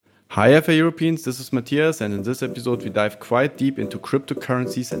Hi FA Europeans, this is Matthias, and in this episode we dive quite deep into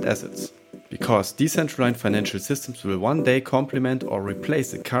cryptocurrencies and assets. Because decentralized financial systems will one day complement or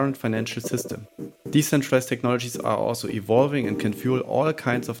replace the current financial system. Decentralized technologies are also evolving and can fuel all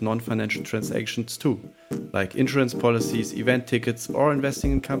kinds of non-financial transactions too, like insurance policies, event tickets, or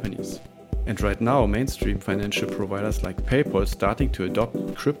investing in companies. And right now, mainstream financial providers like PayPal starting to adopt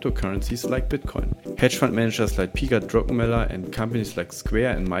cryptocurrencies like Bitcoin. Hedge fund managers like Peter Druckenmiller and companies like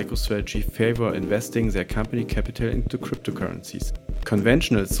Square and MicroStrategy favor investing their company capital into cryptocurrencies.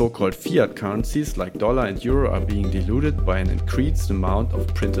 Conventional so-called fiat currencies like dollar and euro are being diluted by an increased amount of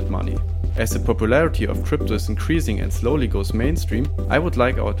printed money. As the popularity of crypto is increasing and slowly goes mainstream, I would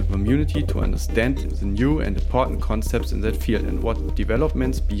like our community to understand the new and important concepts in that field and what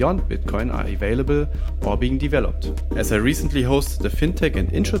developments beyond Bitcoin are available or being developed. As I recently hosted the FinTech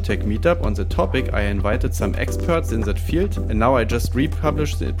and InsurTech meetup on the topic, I invited some experts in that field, and now I just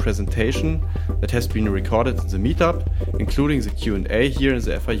republished the presentation that has been recorded in the meetup, including the Q&A here in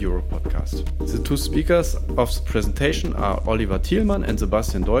the FA Euro podcast. The two speakers of the presentation are Oliver Thielmann and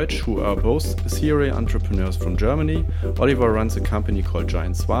Sebastian Deutsch, who are both serial entrepreneurs from Germany. Oliver runs a company called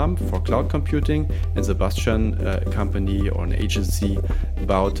Giant Swarm for cloud computing, and Sebastian a company or an agency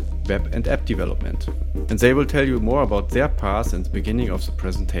about web and app development. And they will tell you more about their path in the beginning of the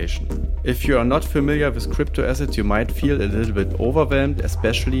presentation. If you are not familiar with crypto assets, you might feel a little bit overwhelmed,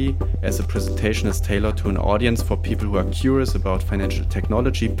 especially as the presentation is tailored to an audience for people who are curious about financial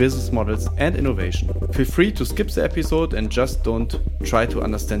technology, business models, and innovation. Feel free to skip the episode and just don't try to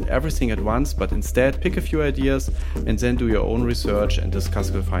understand everything at once, but instead pick a few ideas and then do your own research and discuss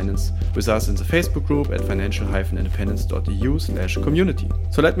finance with us in the Facebook group at financial-independence.eu/community.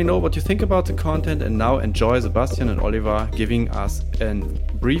 So let me know what you think about the content, and now enjoy Sebastian and Oliver giving us a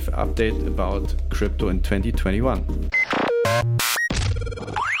brief update about crypto in 2021.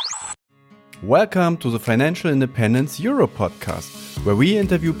 Welcome to the Financial Independence Euro podcast, where we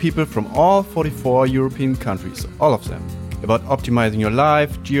interview people from all 44 European countries, all of them, about optimizing your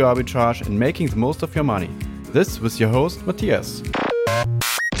life, geo-arbitrage, and making the most of your money. This with your host, Matthias.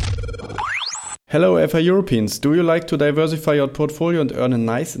 Hello FA Europeans, do you like to diversify your portfolio and earn a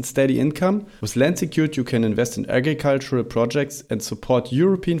nice and steady income? With Land Secured you can invest in agricultural projects and support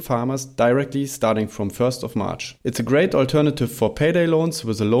European farmers directly starting from 1st of March. It's a great alternative for payday loans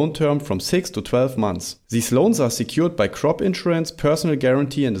with a loan term from 6 to 12 months. These loans are secured by crop insurance, personal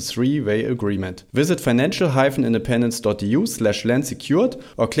guarantee and a 3-way agreement. Visit financial-independence.eu/landsecured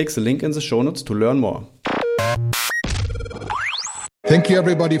or click the link in the show notes to learn more. Thank you,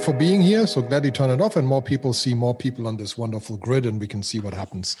 everybody, for being here. So glad you turn it off and more people see more people on this wonderful grid and we can see what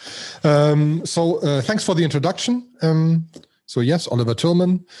happens. Thanks for the introduction. Yes, Oliver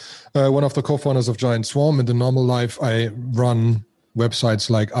Thielmann, one of the co-founders of Giant Swarm. In the normal life, I run websites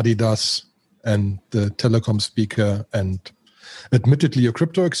like Adidas and the Telecom Speaker and admittedly a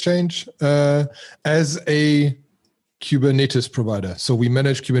crypto exchange as a Kubernetes provider. So we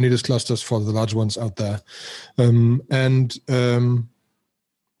manage Kubernetes clusters for the large ones out there.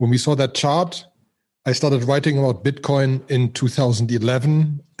 When we saw that chart, I started writing about Bitcoin in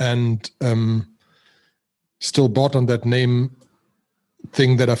 2011 and still bought on that name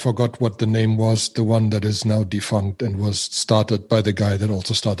thing that I forgot what the name was, the one that is now defunct and was started by the guy that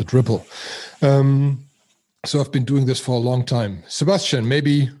also started Ripple. So I've been doing this for a long time. Sebastian,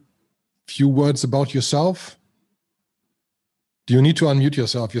 maybe a few words about yourself? Do you need to unmute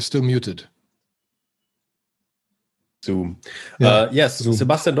yourself? You're still muted. Zoom. Yes, Zoom.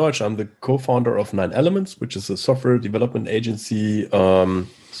 Sebastian Deutsch. I'm the co-founder of 9 Elements, which is a software development agency.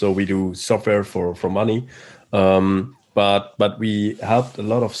 So we do software for money, but we helped a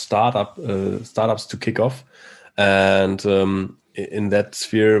lot of startups to kick off, and in that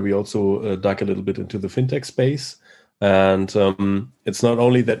sphere we also dug a little bit into the fintech space. And it's not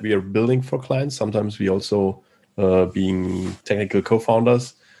only that we are building for clients. Sometimes we also being technical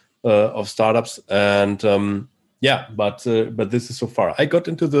co-founders of startups, and but this is so far. I got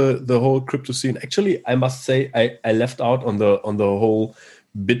into the whole crypto scene. Actually, I must say I left out on the whole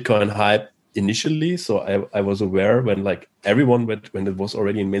Bitcoin hype initially. So I was aware when everyone went when it was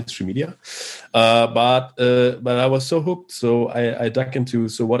already in mainstream media, but I was so hooked. So I dug into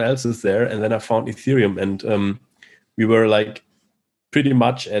what else is there, and then I found Ethereum, and we were pretty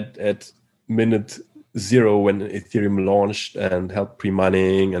much at minute 0 when Ethereum launched and helped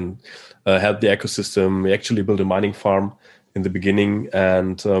pre-mining and helped the ecosystem. We actually built a mining farm in the beginning,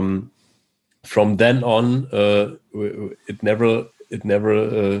 and from then on, it never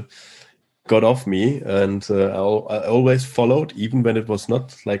got off me, and I always followed, even when it was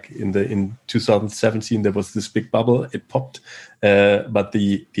not like in 2017 there was this big bubble, it popped. But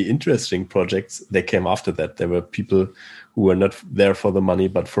the interesting projects, they came after that. There were people who were not there for the money,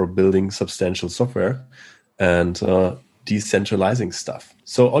 but for building substantial software and decentralizing stuff.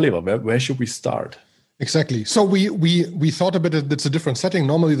 So Oliver, where should we start? Exactly. So we thought a bit that it's a different setting.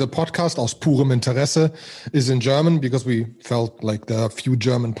 Normally the podcast Aus purem Interesse is in German because we felt like there are a few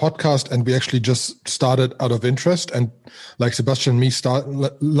German podcasts, and we actually just started out of interest, and like Sebastian and me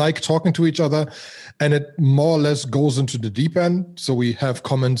like talking to each other, and it more or less goes into the deep end. So we have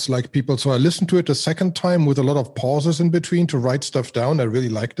comments like people. So I listened to it a second time with a lot of pauses in between to write stuff down. I really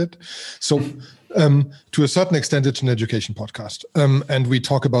liked it. So to a certain extent, it's an education podcast. And we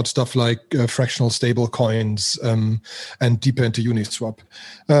talk about stuff like fractional stable coins and deeper into Uniswap.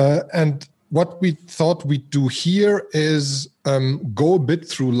 And what we thought we'd do here is go a bit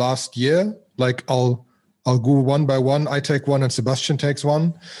through last year. Like I'll go one by one. I take one and Sebastian takes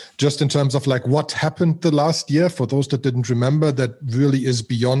one, just in terms of like what happened the last year. For those that didn't remember, that really is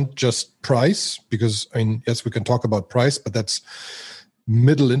beyond just price, because I mean, yes, we can talk about price, but that's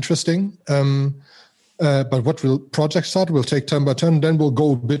middle interesting. But what will project start? We'll take turn by turn. Then we'll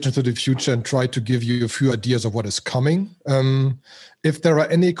go a bit into the future and try to give you a few ideas of what is coming. If there are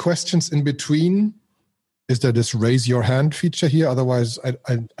any questions in between, is there this raise your hand feature here? Otherwise,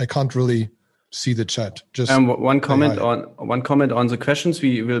 I can't really see the chat. Just one comment on the questions.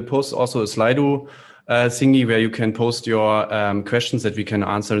 We will post also a Slido thingy where you can post your questions that we can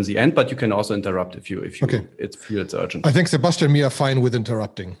answer in the end, but you can also interrupt if you okay. It feels urgent. I think Sebastian and me are fine with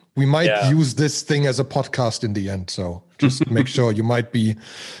interrupting. We might use this thing as a podcast in the end, so just make sure you might be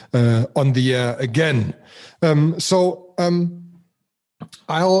on the air again.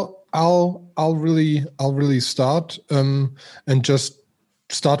 I'll really start and just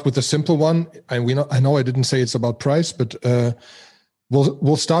start with a simple one. I know I didn't say it's about price, but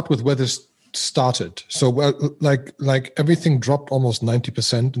we'll start with where this started. So like everything dropped almost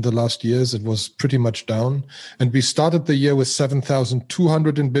 90% in the last years. It was pretty much down, and we started the year with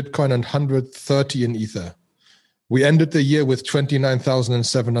 7,200 in Bitcoin and 130 in Ether. We ended the year with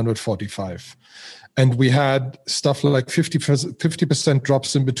 29,745, and we had stuff like 50%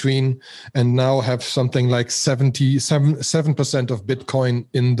 drops in between, and now have something like 7% of Bitcoin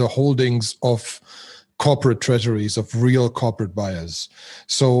in the holdings of corporate treasuries, of real corporate buyers.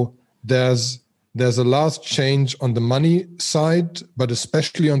 So there's a large change on the money side, but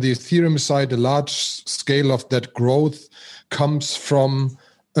especially on the Ethereum side, a large scale of that growth comes from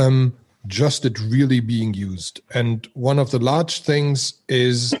just it really being used. And one of the large things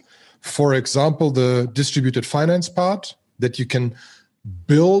is, for example, the distributed finance part, that you can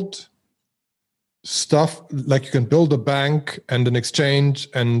build stuff, like you can build a bank and an exchange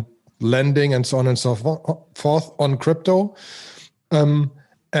and lending and so on and so forth on crypto.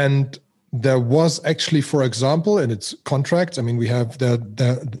 And there was actually, for example, in its contracts, I mean, we have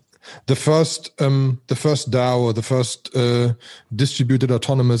the first DAO, or the first distributed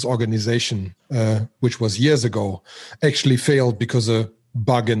autonomous organization, which was years ago, actually failed because a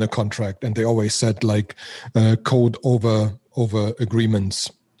bug in the contract, and they always said like code over agreements.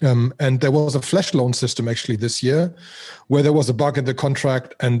 And there was a flash loan system actually this year where there was a bug in the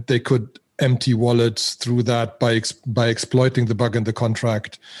contract, and they could empty wallets through that by exploiting the bug in the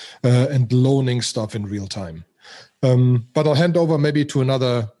contract and loaning stuff in real time. But I'll hand over maybe to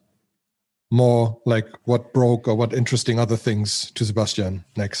another more like what broke or what interesting other things to Sebastian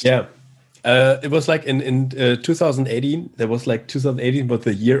next. Yeah. It was like in 2018, there was like 2018 was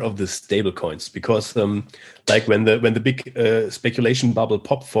the year of the stable coins, because like when the big speculation bubble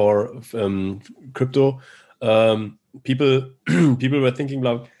popped for crypto, people were thinking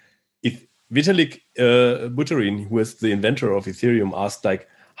like, if Vitalik Buterin, who is the inventor of Ethereum, asked like,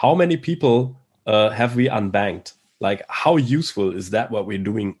 how many people have we unbanked? Like, how useful is that what we're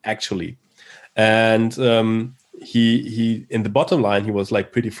doing actually? And he in the bottom line, he was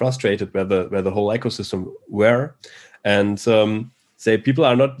like pretty frustrated where the whole ecosystem were, and say people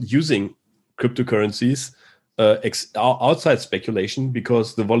are not using cryptocurrencies outside speculation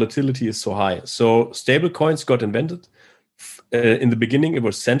because the volatility is so high. So stable coins got invented. In the beginning, it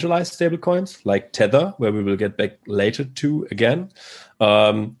was centralized stable coins like Tether, where we will get back later to again,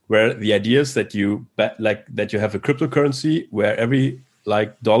 where the idea is that you have a cryptocurrency where every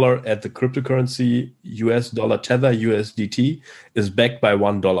like dollar at the cryptocurrency, US dollar Tether, USDT, is backed by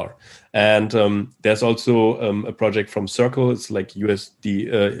 $1. And there's also a project from Circle. It's like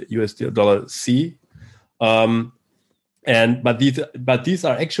USD dollar C. But these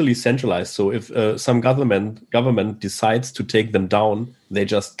are actually centralized. So if some government decides to take them down, they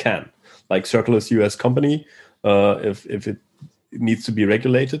just can. like Circulus US company, if it needs to be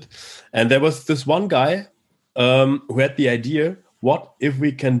regulated. And there was this one guy who had the idea, what if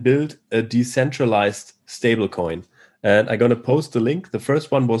we can build a decentralized stablecoin? And I'm going to post the link. The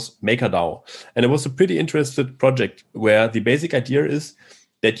first one was MakerDAO. And it was a pretty interesting project where the basic idea is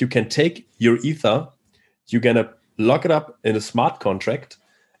that you can take your Ether, you're going to lock it up in a smart contract,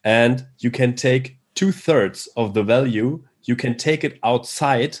 and you can take 2/3 of the value, you can take it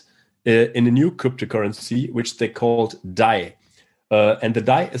outside in a new cryptocurrency, which they called DAI. And the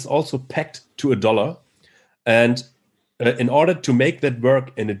DAI is also pegged to $1. And in order to make that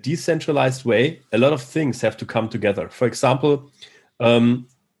work in a decentralized way, a lot of things have to come together. For example,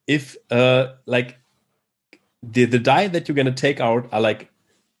 if like the DAI that you're going to take out are like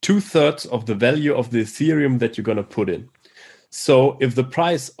 2/3 of the value of the Ethereum that you're going to put in. So if the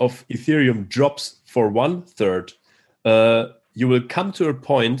price of Ethereum drops for 1/3, you will come to a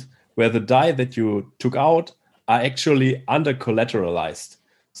point where the DAI that you took out are actually under collateralized.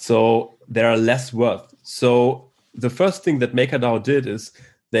 So they are less worth. So the first thing that MakerDAO did is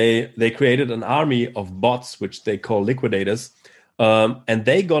they created an army of bots, which they call liquidators, and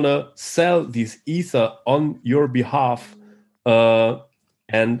they gonna sell these Ether on your behalf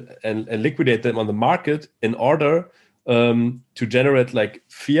and liquidate them on the market in order to generate like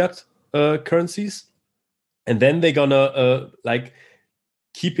fiat currencies, and then they're gonna like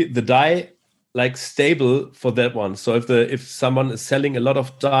keep the DAI like stable for that one. So if someone is selling a lot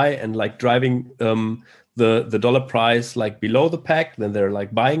of DAI and like driving the dollar price like below the peg, then they're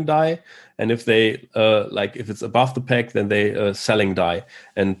like buying DAI, and if they like if it's above the peg, then they selling DAI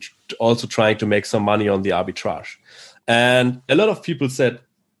and also trying to make some money on the arbitrage. And a lot of people said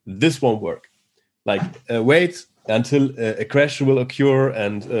this won't work. Like wait until a crash will occur,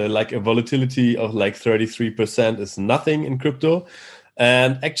 and like a volatility of like 33% is nothing in crypto.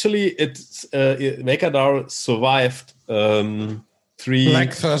 And actually, it's MakerDAO survived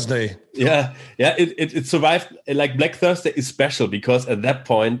Black Thursday. Yeah. It survived. Like Black Thursday is special because at that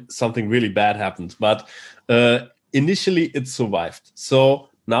point something really bad happened. But initially, it survived. So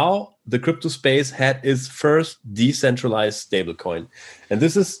now the crypto space had its first decentralized stablecoin, and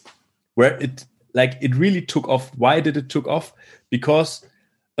this is where it really took off. Why did it took off? Because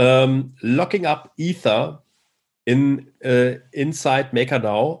locking up Ether inside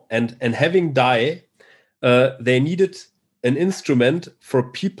MakerDAO and having DAI, they needed an instrument for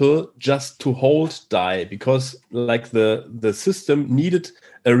people just to hold DAI, because like the system needed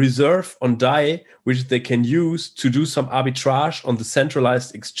a reserve on DAI which they can use to do some arbitrage on the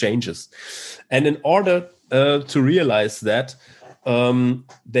centralized exchanges. And in order to realize that,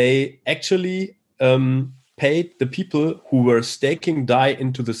 they actually paid the people who were staking DAI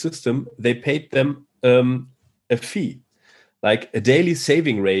into the system, they paid them a fee, like a daily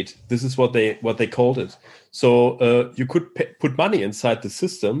saving rate. This is what they called it. So you could put money inside the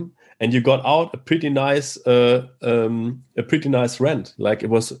system, and you got out a pretty nice rent. Like it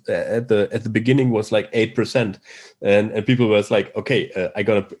was at the beginning was like 8%, and people was like, okay, I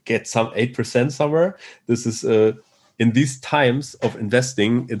gotta get some 8% somewhere. This is in these times of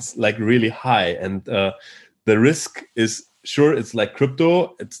investing, it's like really high, and the risk is. Sure, it's like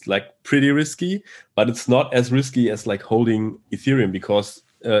crypto, it's like pretty risky, but it's not as risky as like holding Ethereum, because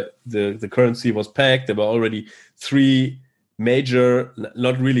the currency was pegged. There were already 3 major,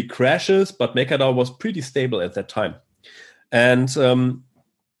 not really crashes, but MakerDAO was pretty stable at that time. And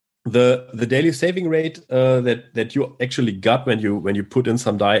the daily saving rate that you actually got when you put in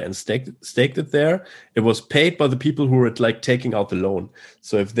some DAI and staked it there, it was paid by the people who were like taking out the loan.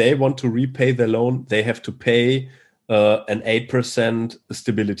 So if they want to repay their loan, they have to pay an 8%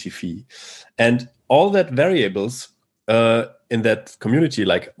 stability fee. And all that variables in that community,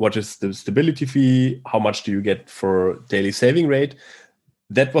 like what is the stability fee, how much do you get for daily saving rate,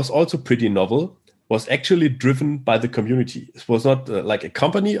 that was also pretty novel, was actually driven by the community. It was not like a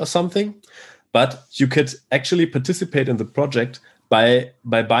company or something, but you could actually participate in the project by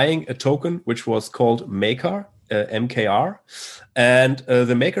buying a token which was called Maker, MKR. And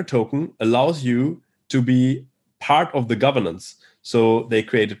the Maker token allows you to be part of the governance. So they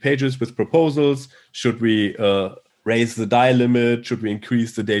created pages with proposals. Should we raise the DAI limit? Should we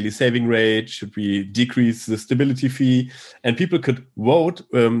increase the daily saving rate? Should we decrease the stability fee? And people could vote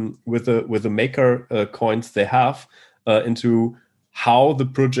with the Maker coins they have into how the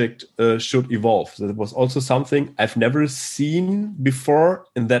project should evolve. So that was also something I've never seen before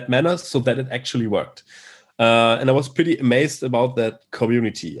in that manner, so that it actually worked. And I was pretty amazed about that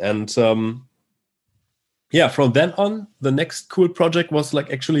community. And yeah, from then on, the next cool project was like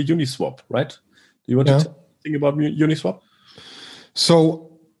actually Uniswap, right? Do you want to think about Uniswap?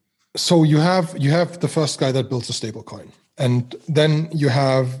 So So you have the first guy that builds a stable coin, and then you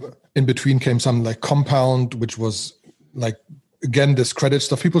have in between came some like Compound, which was like again this credit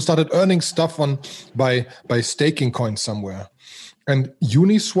stuff. People started earning stuff on by staking coins somewhere, and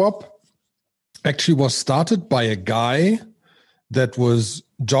Uniswap actually was started by a guy that was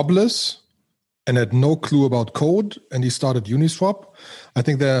jobless and had no clue about code, and he started Uniswap. I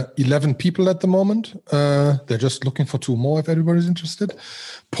think there are 11 people at the moment. They're just looking for 2 more if everybody's interested.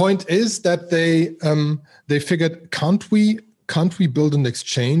 Point is that they figured, can't we build an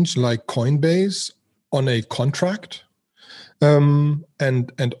exchange like Coinbase on a contract, and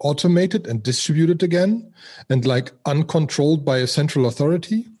automate it and distribute it again, and like uncontrolled by a central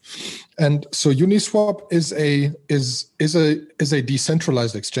authority? And so Uniswap is a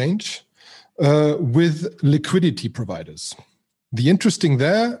decentralized exchange with liquidity providers. The interesting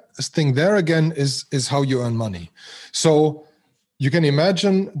thing there again is how you earn money. So you can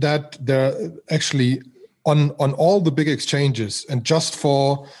imagine that there actually on all the big exchanges, and just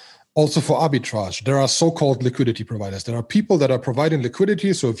also for arbitrage, there are so-called liquidity providers. There are people that are providing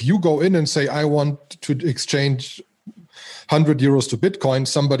liquidity. So if you go in and say, I want to exchange 100 euros to Bitcoin,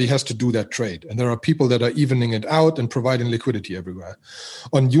 somebody has to do that trade. And there are people that are evening it out and providing liquidity everywhere.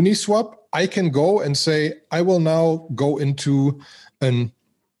 On Uniswap, I can go and say, I will now go into an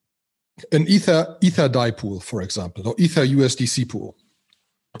Ether DAI pool, for example, or Ether USDC pool,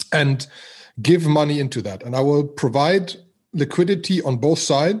 and give money into that. And I will provide liquidity on both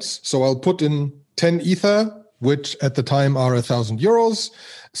sides. So I'll put in 10 Ether, which at the time are 1,000 euros.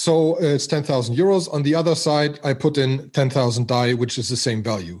 So it's 10,000 euros. On the other side, I put in 10,000 DAI, which is the same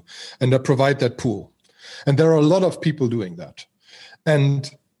value. And I provide that pool. And there are a lot of people doing that. And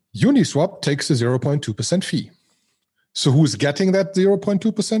Uniswap takes a 0.2% fee. So who's getting that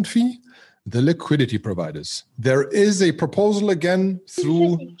 0.2% fee? The liquidity providers. There is a proposal again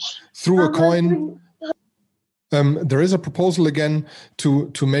through a coin. There is a proposal again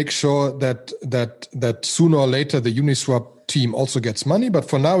to make sure that sooner or later the Uniswap team also gets money, but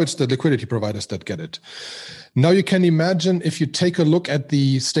for now it's the liquidity providers that get it. Now you can imagine, if you take a look at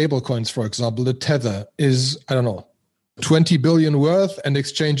the stable coins, for example, the Tether is, 20 billion worth and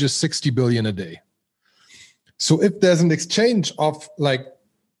exchanges 60 billion a day. So if there's an exchange of like,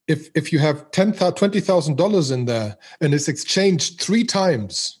 if you have $20,000 in there and it's exchanged 3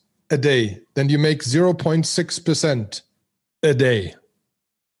 times a day, then you make 0.6% a day,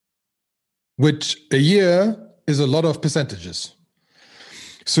 which a year is a lot of percentages.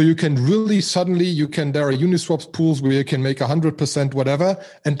 So you can really there are Uniswap pools where you can make 100% whatever,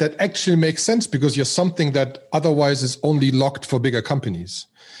 and that actually makes sense because you're something that otherwise is only locked for bigger companies.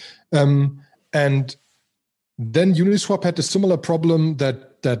 And then Uniswap had a similar problem that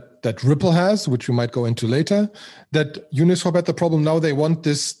Ripple has, which we might go into later. That Uniswap had the problem. Now they want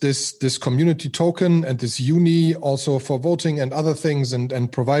this community token and this uni also for voting and other things,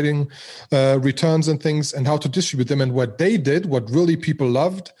 and providing returns and things, and how to distribute them. And what they did, what really people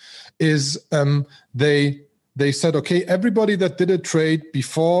loved, is they said, okay, everybody that did a trade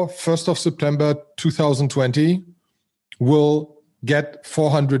before 1st of September 2020 will get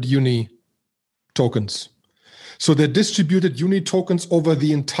 400 uni tokens. So they distributed uni tokens over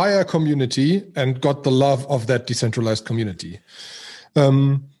the entire community and got the love of that decentralized community.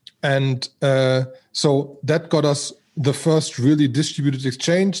 So that got us the first really distributed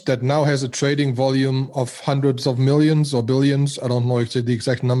exchange that now has a trading volume of hundreds of millions or billions. I don't know the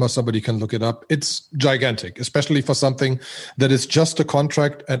exact number. Somebody can look it up. It's gigantic, especially for something that is just a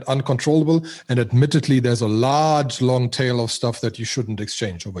contract and uncontrollable. And admittedly, there's a large, long tail of stuff that you shouldn't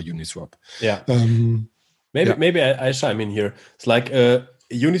exchange over Uniswap. Yeah. Maybe I chime in here. It's like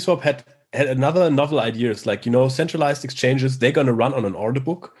Uniswap had another novel idea. It's like, centralized exchanges, they're going to run on an order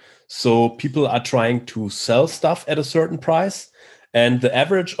book. So people are trying to sell stuff at a certain price. And the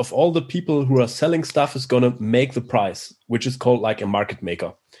average of all the people who are selling stuff is going to make the price, which is called like a market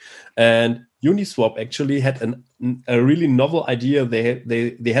maker. And Uniswap actually had a really novel idea.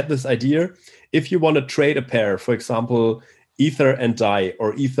 They had this idea. If you want to trade a pair, for example, Ether and DAI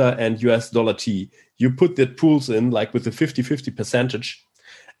or Ether and US dollar T, you put the pools in like with a 50-50 percentage,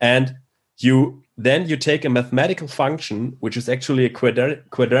 and you take a mathematical function, which is actually a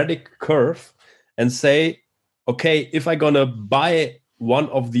quadratic curve, and say, okay, if I'm going to buy one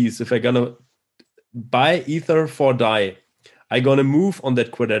of these, if I'm going to buy Ether for DAI, I'm going to move on that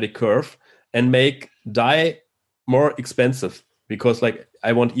quadratic curve and make DAI more expensive because like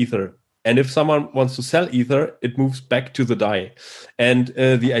I want Ether. And if someone wants to sell Ether, it moves back to the DAI. And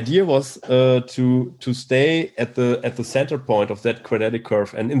the idea was to stay at the center point of that quadratic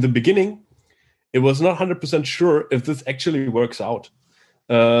curve. And in the beginning, it was not 100% sure if this actually works out.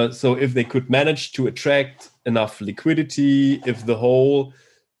 So if they could manage to attract enough liquidity, if the whole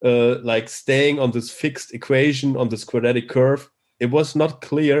like staying on this fixed equation on this quadratic curve, it was not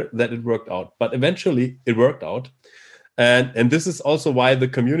clear that it worked out, but eventually it worked out. And this is also why the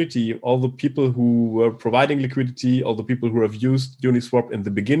community, all the people who were providing liquidity, all the people who have used Uniswap in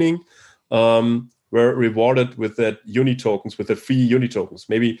the beginning, were rewarded with that uni tokens, with the free uni tokens.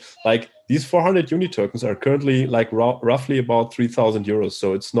 Maybe like these 400 uni tokens are currently like roughly about 3,000 euros.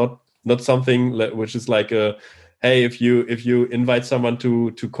 So it's not something which is like a, hey, if you invite someone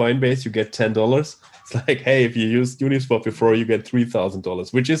to Coinbase, you get $10. It's like, hey, if you used Uniswap before, you get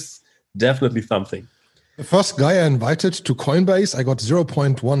 $3,000, which is definitely something. The first guy I invited to Coinbase, I got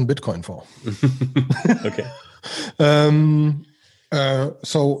 0.1 Bitcoin for. Okay.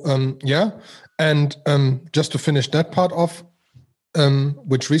 Yeah. And just to finish that part off,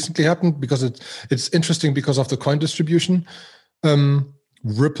 which recently happened, because it's interesting because of the coin distribution.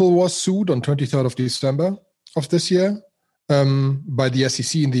 Ripple was sued on 23rd of December of this year by the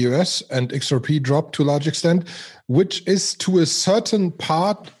SEC in the US, and XRP dropped to a large extent, which is to a certain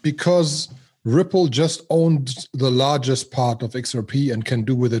part because Ripple just owned the largest part of XRP and can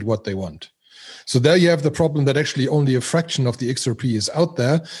do with it what they want. So there you have the problem that actually only a fraction of the XRP is out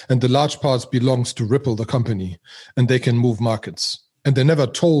there, and the large parts belongs to Ripple, the company, and they can move markets. And they never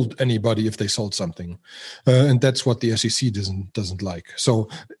told anybody if they sold something, and that's what the SEC doesn't like. So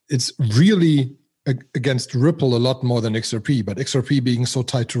it's really against Ripple a lot more than XRP, but XRP being so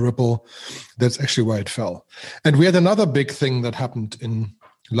tied to Ripple, that's actually why it fell. And we had another big thing that happened in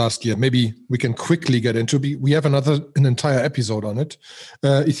last year. Maybe we can quickly get into. We have an entire episode on it.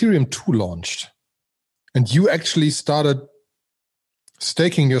 Ethereum 2 launched, and you actually started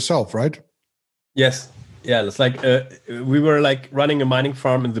staking yourself, right? Yes. Yeah. It's like we were like running a mining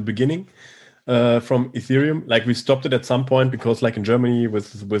farm in the beginning from Ethereum. Like we stopped it at some point because, like in Germany,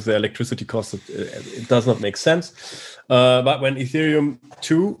 with the electricity costs, it does not make sense. But when Ethereum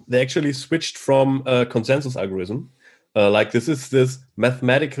 2, they actually switched from a consensus algorithm. Like this is this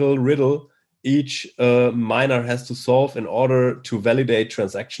mathematical riddle each miner has to solve in order to validate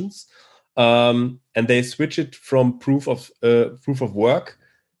transactions, and they switch it from proof of work,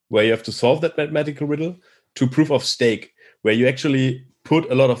 where you have to solve that mathematical riddle, to proof of stake, where you actually put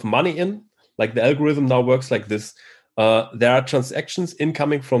a lot of money in. Like the algorithm now works like this: there are transactions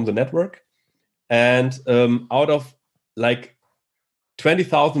incoming from the network, and out of like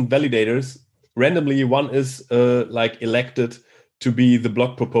 20,000 validators, randomly one is like elected to be the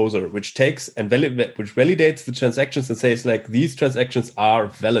block proposer, which takes and which validates the transactions and says like these transactions are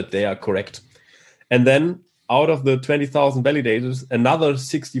valid, they are correct. And then out of the 20,000 validators, another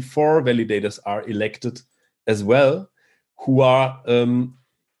 64 validators are elected as well, who are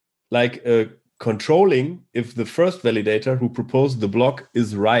controlling if the first validator who proposed the block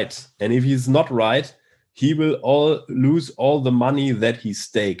is right. And if he's not right, he will lose all the money that he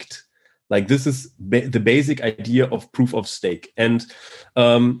staked. Like this is the basic idea of proof of stake. And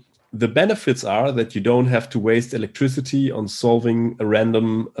the benefits are that you don't have to waste electricity on solving a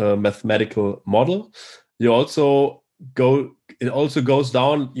random mathematical model. It also goes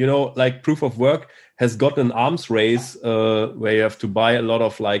down, like proof of work has got an arms race where you have to buy a lot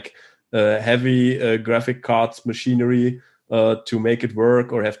of like heavy graphic cards, machinery to make it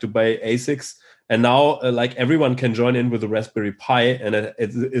work, or have to buy ASICs. And now, like everyone can join in with a Raspberry Pi, and it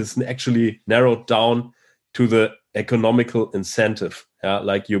is actually narrowed down to the economical incentive.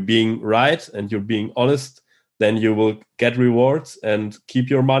 Like you're being right and you're being honest, then you will get rewards and keep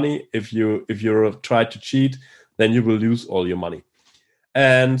your money. If you try to cheat, then you will lose all your money.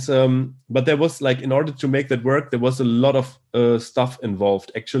 And but there was like, in order to make that work, there was a lot of stuff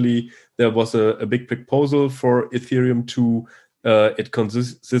involved. Actually, there was a big proposal for Ethereum 2. It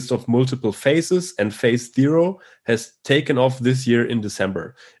consists of multiple phases, and phase 0 has taken off this year in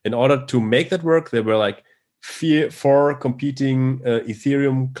December. In order to make that work, there were like four competing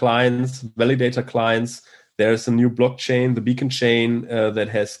Ethereum clients, validator clients. There's a new blockchain, the Beacon chain, that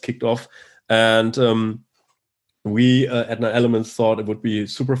has kicked off. And we at 9Elements thought it would be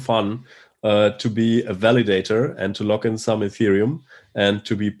super fun to be a validator and to lock in some Ethereum and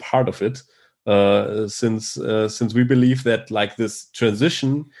to be part of it. Since we believe that like this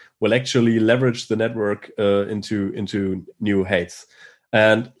transition will actually leverage the network into new heights.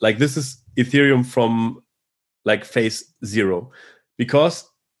 And like this is Ethereum from like phase 0, because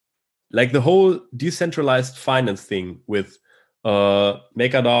like the whole decentralized finance thing with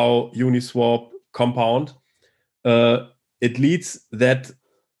MakerDAO, Uniswap, Compound, it leads that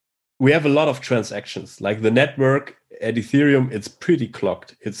we have a lot of transactions. Like the network at Ethereum, it's pretty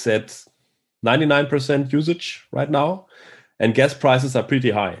clogged. It's at 99% usage right now. and gas prices are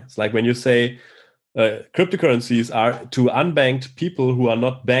pretty high. It's like when you say cryptocurrencies are to unbanked people who are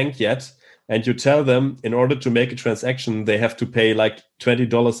not banked yet, and you tell them in order to make a transaction, they have to pay like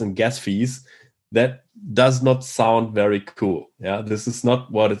 $20 in gas fees. That does not sound very cool. Yeah, this is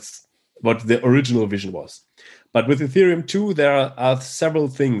not what the original vision was. But with Ethereum 2, there are several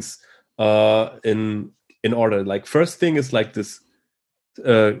things in order. Like first thing is like this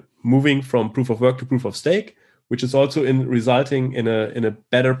moving from proof of work to proof of stake, which is also resulting in a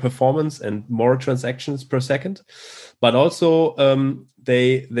better performance and more transactions per second. But also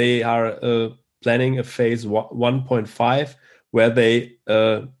they are planning a phase 1.5 where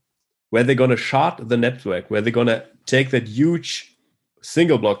they're going to shard the network, where they're going to take that huge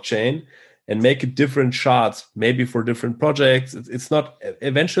single blockchain and make it different shards, maybe for different projects. It's not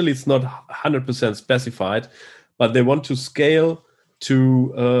 100% specified, but they want to scale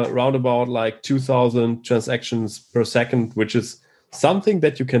to round about like 2,000 transactions per second, which is something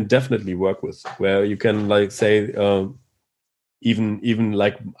that you can definitely work with, where you can like say even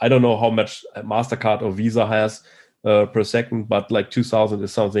like, I don't know how much MasterCard or Visa has per second, but like 2,000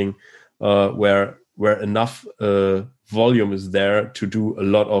 is something where enough volume is there to do a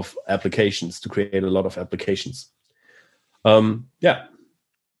lot of applications, to create a lot of applications. Yeah.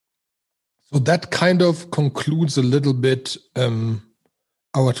 So that kind of concludes a little bit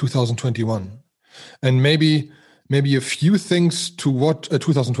our 2021, and maybe a few things to watch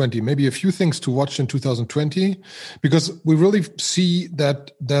 2020, maybe a few things to watch in 2020, because we really see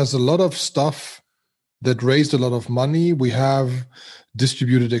that there's a lot of stuff that raised a lot of money. We have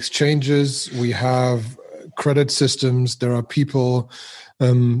distributed exchanges, we have credit systems, there are people,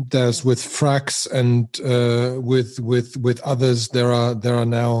 there's with Frax and with others, there are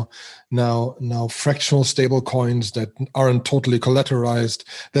now fractional stable coins that aren't totally collateralized.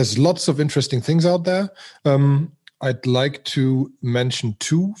 There's lots of interesting things out there. I'd like to mention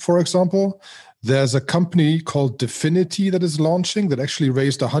two, for example. There's a company called Dfinity that is launching, that actually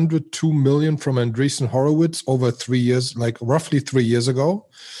raised 102 million from Andreessen Horowitz over 3 years, like roughly 3 years ago.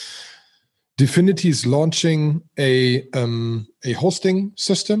 Dfinity is launching a hosting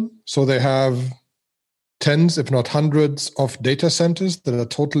system. So they have tens, if not hundreds, of data centers that are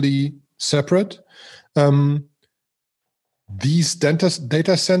totally separate. These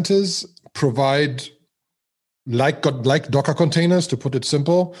data centers provide, like Docker containers, to put it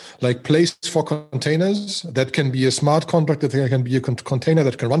simple, like place for containers that can be a smart contract, that can be a container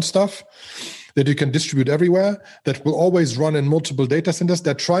that can run stuff, that you can distribute everywhere, that will always run in multiple data centers.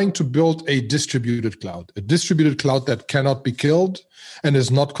 They're trying to build a distributed cloud that cannot be killed and is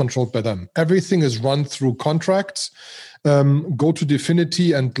not controlled by them. Everything is run through contracts. Go to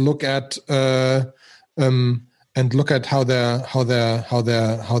Dfinity and look at how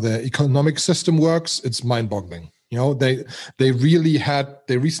their economic system works. It's mind-boggling. You know, they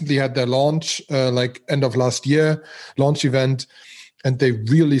recently had their launch, like end of last year, launch event, and they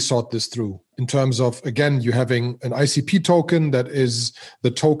really thought this through in terms of, again, you having an ICP token that is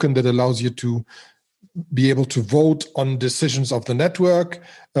the token that allows you to be able to vote on decisions of the network.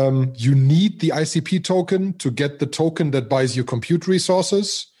 You need the ICP token to get the token that buys you compute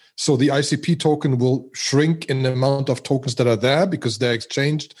resources. So the ICP token will shrink in the amount of tokens that are there because they're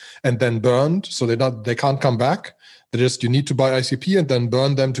exchanged and then burned. So they can't come back. You need to buy ICP and then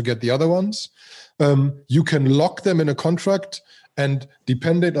burn them to get the other ones. You can lock them in a contract, and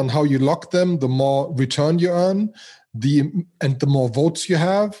depending on how you lock them, the more return you earn, and the more votes you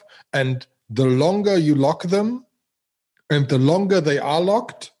have, and the longer you lock them, and the longer they are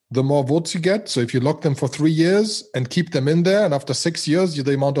locked, the more votes you get. So if you lock them for 3 years and keep them in there, and after 6 years,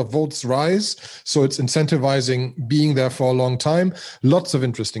 the amount of votes rise. So it's incentivizing being there for a long time. Lots of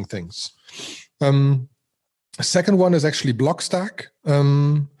interesting things. Second one is actually Blockstack,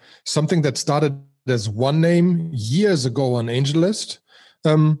 something that started as one name years ago on AngelList.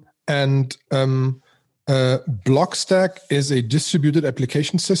 Blockstack is a distributed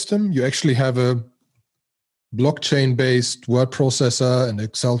application system. You actually have a blockchain-based word processor, an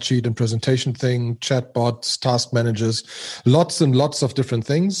Excel sheet and presentation thing, chatbots, task managers, lots and lots of different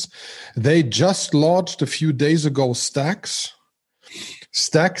things. They just launched a few days ago Stacks.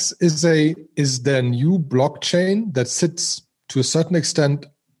 Stacks is their new blockchain that sits to a certain extent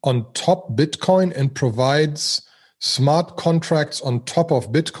on top Bitcoin and provides smart contracts on top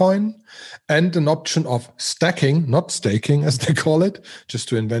of Bitcoin and an option of stacking, not staking as they call it, just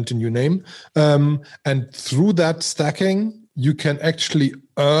to invent a new name. And through that stacking, you can actually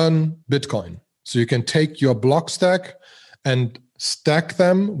earn Bitcoin. So you can take your block stack and stack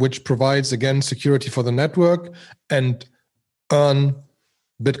them, which provides, again, security for the network, and earn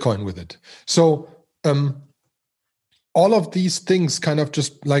Bitcoin with it. So all of these things kind of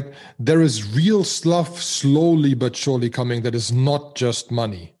just like there is real stuff slowly but surely coming that is not just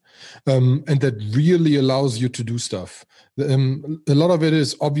money, and that really allows you to do stuff. A lot of it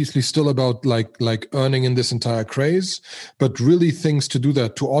is obviously still about like earning in this entire craze, but really things to do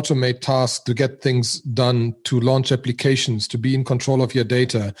that, to automate tasks, to get things done, to launch applications, to be in control of your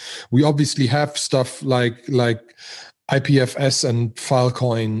data. We obviously have stuff like IPFS and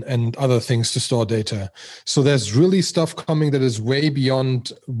Filecoin and other things to store data. So there's really stuff coming that is way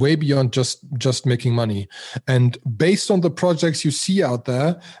beyond just making money. And based on the projects you see out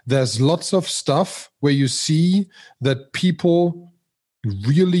there, there's lots of stuff where you see that people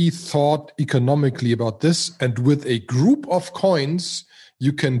really thought economically about this. And with a group of coins,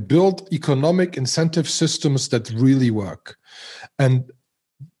 you can build economic incentive systems that really work. And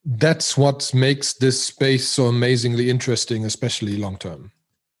that's what makes this space so amazingly interesting, especially long term.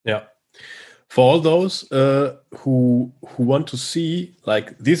 Yeah. For all those who want to see,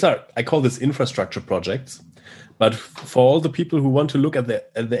 like, these are, I call this infrastructure projects, but for all the people who want to look at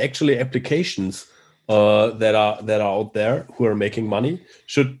the actually applications that are out there who are making money,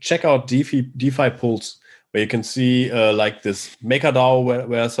 should check out DeFi Pulse, where you can see like this MakerDAO,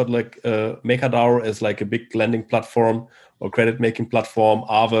 where sort of like MakerDAO is like a big lending platform or credit making platform,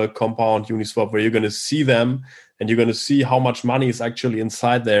 Aave, Compound, Uniswap, where you're going to see them and you're going to see how much money is actually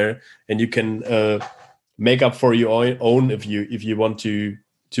inside there, and you can make up for your own if you want to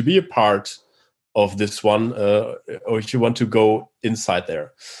be a part of this one, or if you want to go inside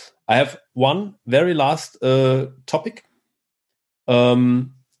there. I have one very last topic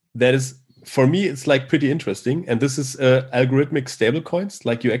that is, for me, it's like pretty interesting, and this is algorithmic stablecoins,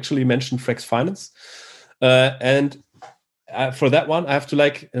 like you actually mentioned Frax Finance, and for that one, I have to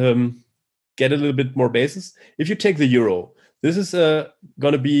get a little bit more basis. If you take the euro, this is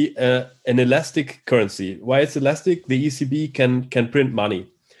going to be an elastic currency. Why it's elastic? The ECB can print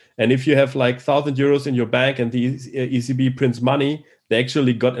money, and if you have like 1,000 euros in your bank and the ECB prints money, they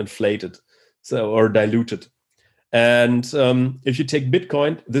actually got inflated, or diluted. And if you take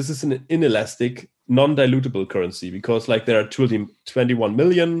Bitcoin, this is an inelastic, non-dilutable currency, because like there are 21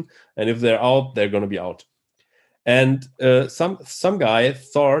 million, and if they're out, they're going to be out. And some guy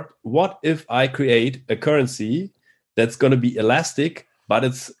thought, what if I create a currency that's going to be elastic, but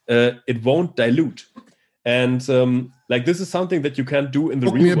it won't dilute? And like this is something that you can do in the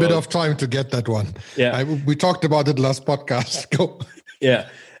real world. Took me a bit of time to get that one. Yeah, we talked about it last podcast. Go. Yeah.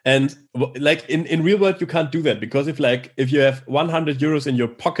 And like in real world, you can't do that, because if you have 100 euros in your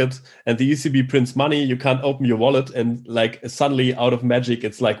pocket and the ECB prints money, you can't open your wallet and like suddenly out of magic,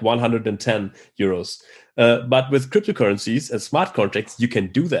 it's like 110 euros. But with cryptocurrencies and smart contracts, you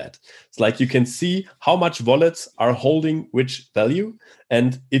can do that. It's like you can see how much wallets are holding which value.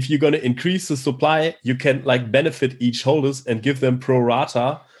 And if you're going to increase the supply, you can like benefit each holders and give them pro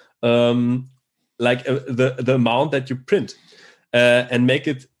rata, the amount that you print. And make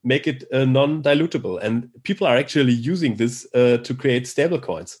it non-dilutable. And people are actually using this to create stable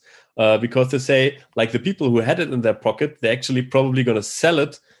coins, because they say, like, the people who had it in their pocket, they're actually probably going to sell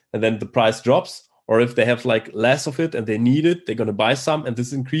it, and then the price drops. Or if they have like less of it and they need it, they're going to buy some, and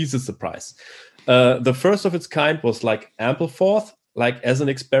this increases the price. The first of its kind was like Ampleforth, like as an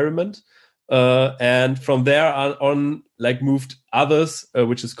experiment. And from there on, like moved others,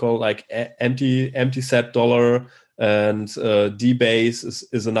 which is called like empty set dollar. And DBase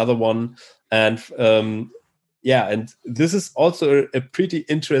is another one, and and this is also a pretty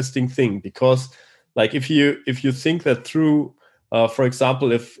interesting thing, because like if you think that through, for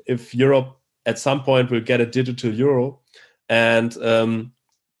example, if Europe at some point will get a digital euro, and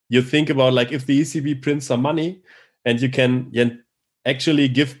you think about like if the ECB prints some money, and you can actually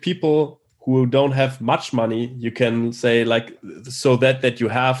give people who don't have much money, you can say like, so that you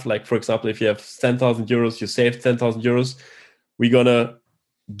have, like, for example, if you have 10,000 euros, you saved 10,000 euros, we're going to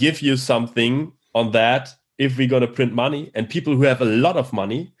give you something on that if we're going to print money. And people who have a lot of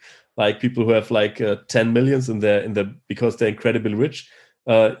money, like people who have like 10 millions in the because they're incredibly rich,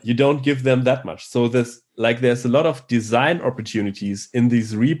 you don't give them that much. So there's a lot of design opportunities in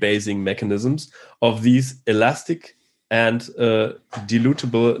these rebasing mechanisms of these elastic and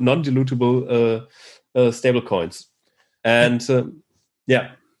non-dilutable stable coins. And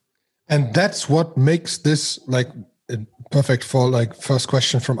and that's what makes this like perfect for like first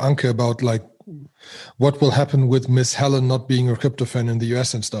question from Anke about like what will happen with Miss Helen not being a crypto fan in the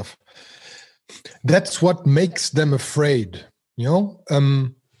US and stuff. That's what makes them afraid, you know?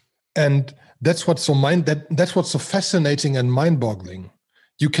 And that's what's so fascinating and mind-boggling.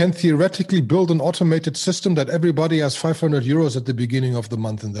 You can theoretically build an automated system that everybody has 500 euros at the beginning of the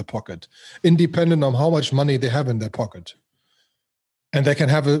month in their pocket, independent of how much money they have in their pocket. And they can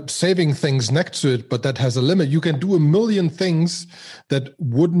have a saving things next to it, but that has a limit. You can do a million things that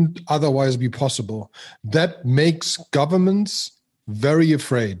wouldn't otherwise be possible. That makes governments very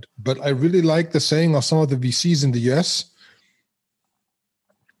afraid. But I really like the saying of some of the VCs in the US,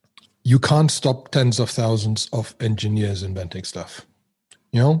 you can't stop tens of thousands of engineers inventing stuff.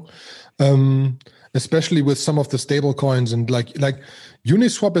 Especially with some of the stable coins, and like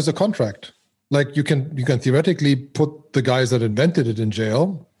Uniswap is a contract. Like you can theoretically put the guys that invented it in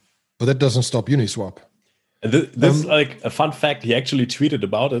jail, but that doesn't stop Uniswap. And this is like a fun fact. He actually tweeted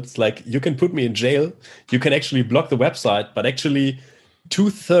about it. It's like, you can put me in jail. You can actually block the website, but actually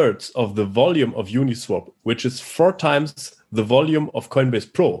 2/3 of the volume of Uniswap, which is 4 times the volume of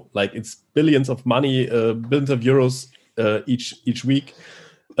Coinbase Pro, like it's billions of money, billions of euros each week.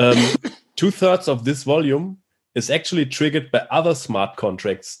 2/3 of this volume is actually triggered by other smart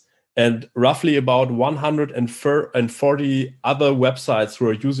contracts. And roughly about 140 other websites who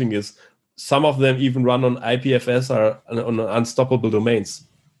are using this. Some of them even run on IPFS or on unstoppable domains.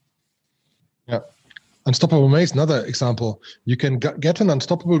 Yeah. Unstoppable domain is another example. You can get an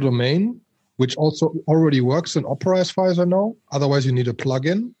unstoppable domain, which also already works in Opera as far as I know. Otherwise, you need a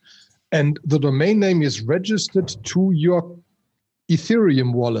plugin. And the domain name is registered to your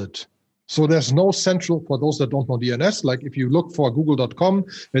Ethereum wallet. So there's no central, for those that don't know DNS, like if you look for google.com,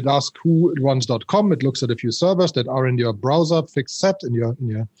 it asks who runs.com. It looks at a few servers that are in your browser fixed set in your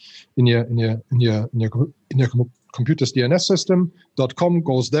computer's DNS system. .com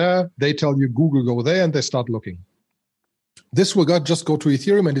goes there. They tell you Google go there, and they start looking. This will just go to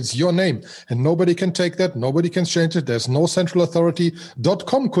Ethereum, and it's your name, and nobody can take that. Nobody can change it. There's no central authority.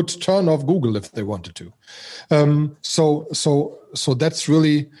 .com could turn off Google if they wanted to. So that's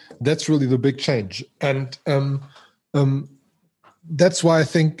really the big change, and that's why I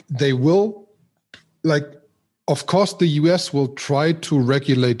think they will. Like, of course, the US will try to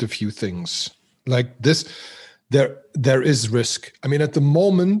regulate a few things like this. There is risk. I mean, at the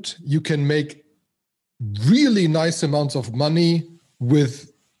moment, you can make really nice amounts of money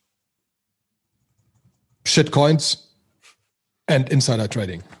with shit coins and insider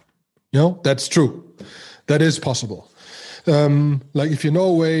trading. That's true. That is possible. Like if you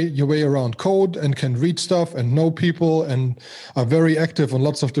know your way around code and can read stuff and know people and are very active on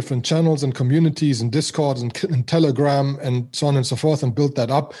lots of different channels and communities and Discord and Telegram and so on and so forth, and build that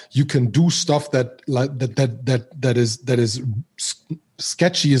up, you can do stuff that is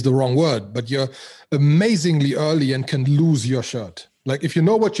sketchy is the wrong word, but you're amazingly early and can lose your shirt. Like if you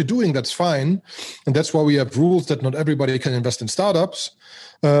know what you're doing, that's fine. And that's why we have rules that not everybody can invest in startups,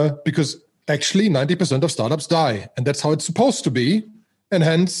 because actually 90% of startups die, and that's how it's supposed to be. And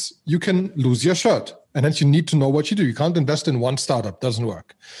hence you can lose your shirt, and hence you need to know what you do. You can't invest in one startup. Doesn't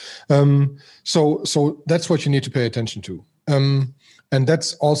work. So that's what you need to pay attention to. And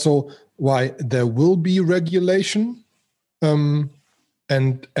that's also why there will be regulation.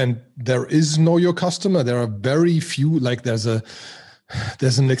 And there is know your customer. There are very few, like there's an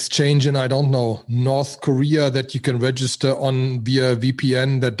exchange in, I don't know, North Korea that you can register on via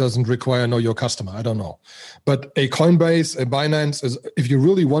VPN that doesn't require know your customer. I don't know. But a Coinbase, a Binance, if you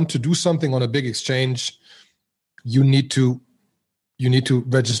really want to do something on a big exchange, you need to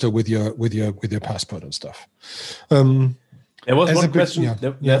register with your passport and stuff. There was one question.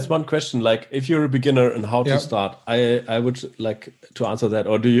 There's one question. Like, if you're a beginner and how to start, I would like to answer that.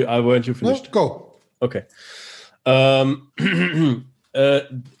 Or weren't you finished? No, go. Okay.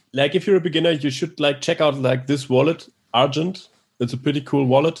 Like if you're a beginner, you should like check out like this wallet, Argent. It's a pretty cool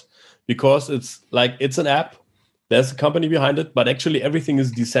wallet because it's an app. There's a company behind it, but actually everything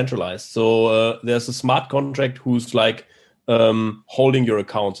is decentralized. So there's a smart contract who's like holding your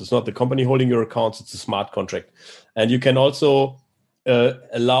accounts. It's not the company holding your accounts. It's a smart contract. And you can also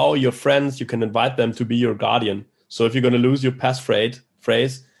allow your friends, you can invite them to be your guardian. So if you're going to lose your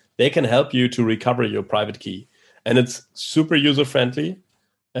passphrase, they can help you to recover your private key. And it's super user-friendly,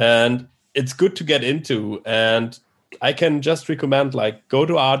 and it's good to get into. And I can just recommend, like, go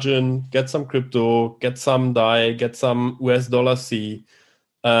to Argent, get some crypto, get some DAI, get some USD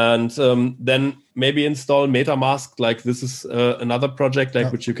and then maybe install MetaMask. Like, this is another project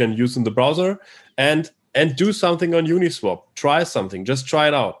which you can use in the browser, and do something on Uniswap. Try something. Just try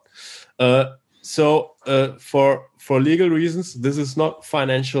it out. So for legal reasons, this is not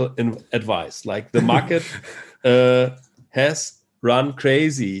financial advice. Like, the market has run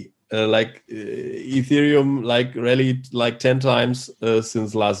crazy. Ethereum rallied 10 times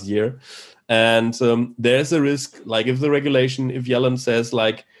since last year, And there's a risk, like if Yellen says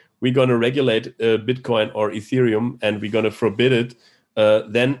like, we're going to regulate Bitcoin or Ethereum and we're going to forbid it,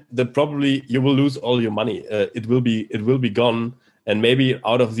 then probably you will lose all your money. It will be gone. And maybe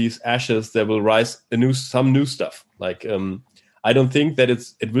out of these ashes, there will rise some new stuff. Like, I don't think that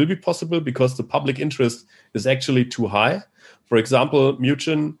it will be possible because the public interest is actually too high. For example,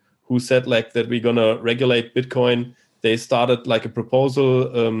 Mutual, who said like that we're going to regulate Bitcoin, they started like a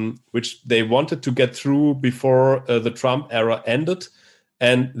proposal which they wanted to get through before the Trump era ended.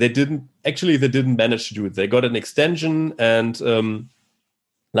 And they didn't manage to do it. They got an extension and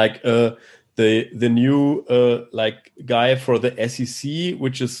the new like guy for the SEC,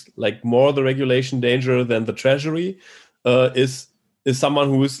 which is like more the regulation danger than the Treasury, is someone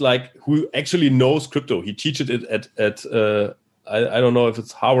who actually knows crypto. He teaches it at I don't know if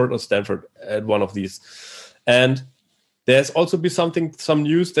it's Harvard or Stanford, at one of these. And there's also some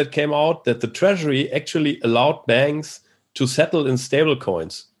news that came out that the Treasury actually allowed banks to settle in stable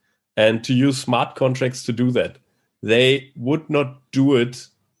coins and to use smart contracts to do that. They would not do it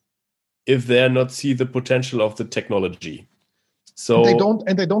if they not see the potential of the technology. So they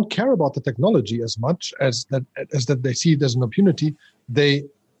don't care about the technology as much as that they see it as an opportunity. They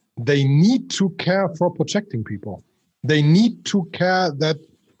need to care for protecting people. They need to care that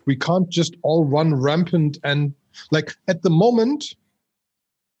we can't just all run rampant. And like at the moment,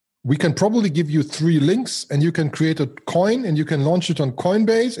 we can probably give you 3 links and you can create a coin and you can launch it on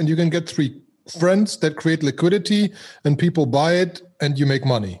Coinbase and you can get 3 friends that create liquidity and people buy it and you make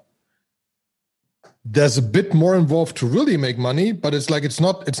money. There's a bit more involved to really make money, but it's like it's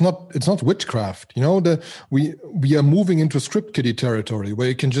not witchcraft. You know, we are moving into script kiddie territory where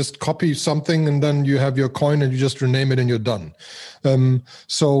you can just copy something and then you have your coin and you just rename it and you're done.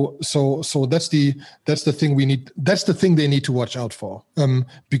 So that's the thing we need. That's the thing they need to watch out for,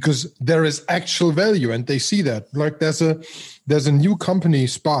 because there is actual value and they see that. Like there's a new company,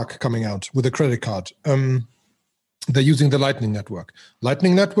 Spark, coming out with a credit card. They're using the Lightning Network.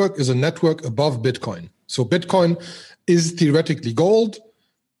 Lightning Network is a network above Bitcoin. So Bitcoin is theoretically gold,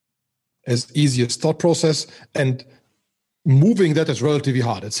 as easy as thought process, and moving that is relatively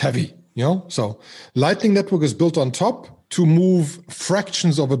hard. It's heavy, you know? So Lightning Network is built on top to move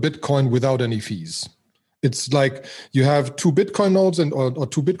fractions of a Bitcoin without any fees. It's like you have 2 Bitcoin nodes or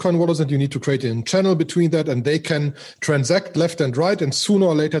 2 Bitcoin wallets, and you need to create a channel between that, and they can transact left and right, and sooner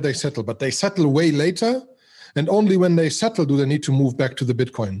or later they settle. But they settle way later. And only when they settle do they need to move back to the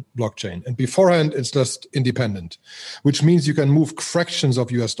Bitcoin blockchain. And beforehand, it's just independent, which means you can move fractions of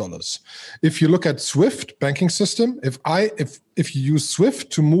US dollars. If you look at SWIFT banking system, if you use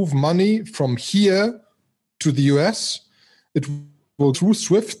SWIFT to move money from here to the US, it will through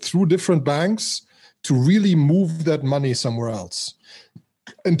SWIFT, through different banks, to really move that money somewhere else.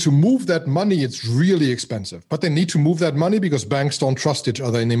 And to move that money, it's really expensive. But they need to move that money because banks don't trust each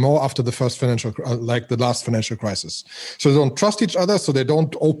other anymore after the last financial crisis. So they don't trust each other, so they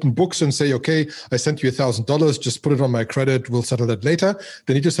don't open books and say, okay, I sent you $1,000, just put it on my credit, we'll settle that later.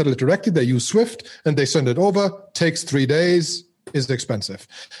 They need to settle it directly. They use SWIFT and they send it over, takes 3 days, is expensive.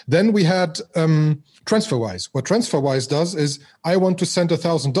 Then we had TransferWise. What TransferWise does is, I want to send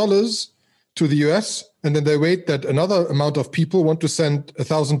 $1,000 to the US, and then they wait that another amount of people want to send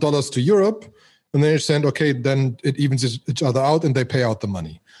 $1,000 to Europe, and then then it evens each other out and they pay out the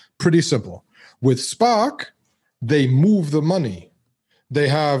money. Pretty simple. With Spark, they move the money. You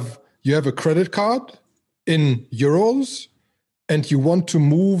have a credit card in euros, and you want to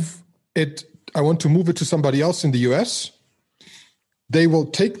move it. I want to move it to somebody else in the US. They will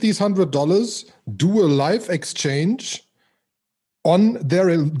take these $100, do a live exchange on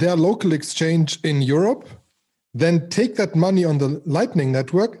their local exchange in Europe, then take that money on the Lightning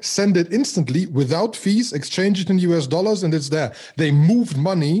Network, send it instantly without fees, exchange it in US dollars, and it's there. They moved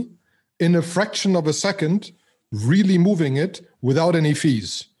money in a fraction of a second, really moving it without any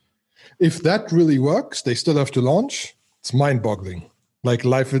fees. If that really works, they still have to launch. It's mind-boggling. Like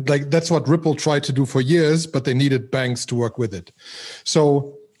that's what Ripple tried to do for years, but they needed banks to work with it.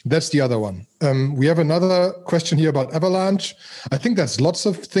 So that's the other one. We have another question here about Avalanche. I think there's lots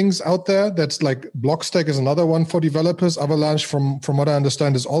of things out there. That's like Blockstack is another one for developers. Avalanche, from what I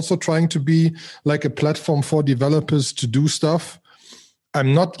understand, is also trying to be like a platform for developers to do stuff.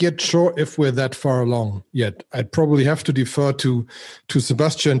 I'm not yet sure if we're that far along yet. I'd probably have to defer to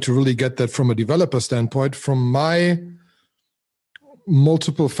Sebastian to really get that from a developer standpoint. From my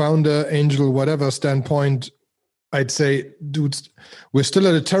multiple founder, angel, whatever standpoint, I'd say, dudes, we're still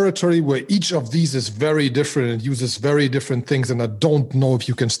at a territory where each of these is very different and uses very different things. And I don't know if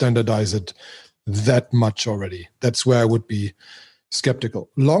you can standardize it that much already. That's where I would be skeptical.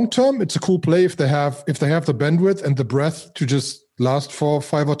 Long term, it's a cool play if they have the bandwidth and the breadth to just last for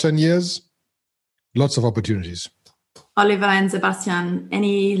 5 or 10 years. Lots of opportunities. Oliver and Sebastian,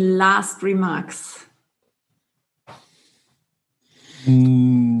 any last remarks?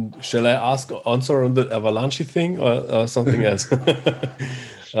 Shall I answer on the Avalanche thing or something else?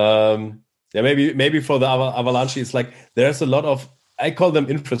 Maybe for the Avalanche, it's like there's a lot of, I call them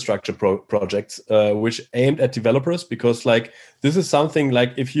infrastructure projects, which aimed at developers, because like this is something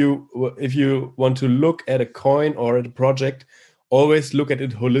like if you want to look at a coin or at a project, always look at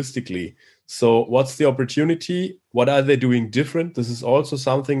it holistically. So what's the opportunity? What are they doing different? This is also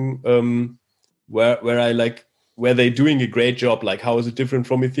something where they're doing a great job. Like, how is it different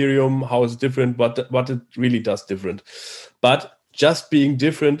from Ethereum? How is it different? What it really does different? But just being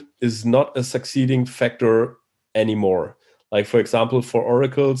different is not a succeeding factor anymore. Like, for example, for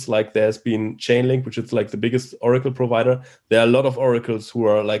oracles, like there's been Chainlink, which is like the biggest oracle provider. There are a lot of oracles who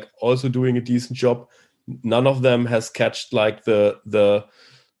are like also doing a decent job. None of them has catched like the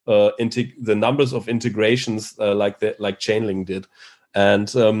numbers of integrations like Chainlink did. And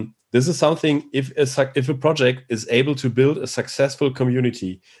this is something, if a project is able to build a successful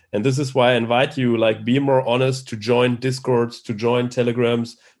community, and this is why I invite you, like, be more honest, to join Discords, to join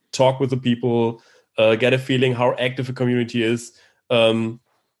Telegrams, talk with the people, get a feeling how active a community is. Do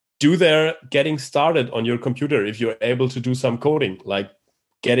their getting started on your computer if you're able to do some coding, like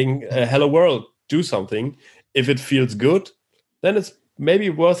getting a Hello World, do something. If it feels good, then it's maybe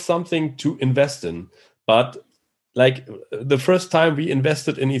worth something to invest in. But like the first time we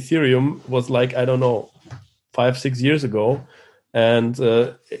invested in Ethereum was like, I don't know, 5-6 years ago. And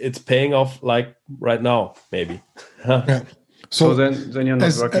it's paying off like right now, maybe. Yeah. So then you're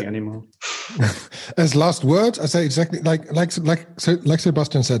not working anymore. As last word, I say exactly like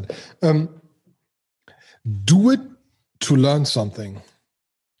Sebastian said, do it to learn something.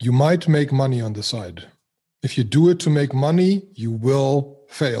 You might make money on the side. If you do it to make money, you will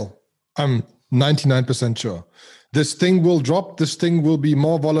fail. I'm 99% sure. This thing will drop. This thing will be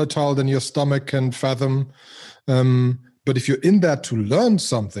more volatile than your stomach can fathom. But if you're in there to learn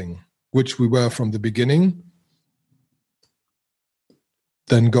something, which we were from the beginning,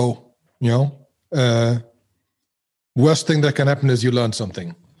 then go. Worst thing that can happen is you learn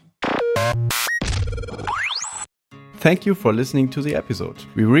something. Thank you for listening to the episode.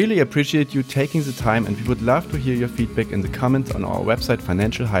 We really appreciate you taking the time, and we would love to hear your feedback in the comments on our website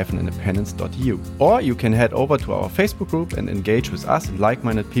financial-independence.eu. Or you can head over to our Facebook group and engage with us and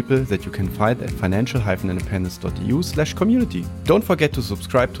like-minded people that you can find at financial-independence.eu/community. Don't forget to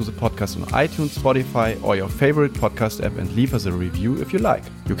subscribe to the podcast on iTunes, Spotify, or your favorite podcast app, and leave us a review if you like.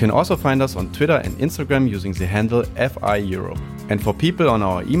 You can also find us on Twitter and Instagram using the handle FIEurope. And for people on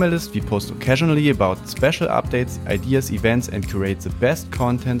our email list, we post occasionally about special updates, ideas, events, and curate the best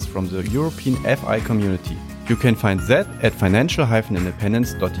contents from the European FI community. You can find that at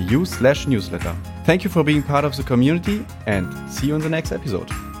financial-independence.eu/newsletter. Thank you for being part of the community, and see you in the next episode.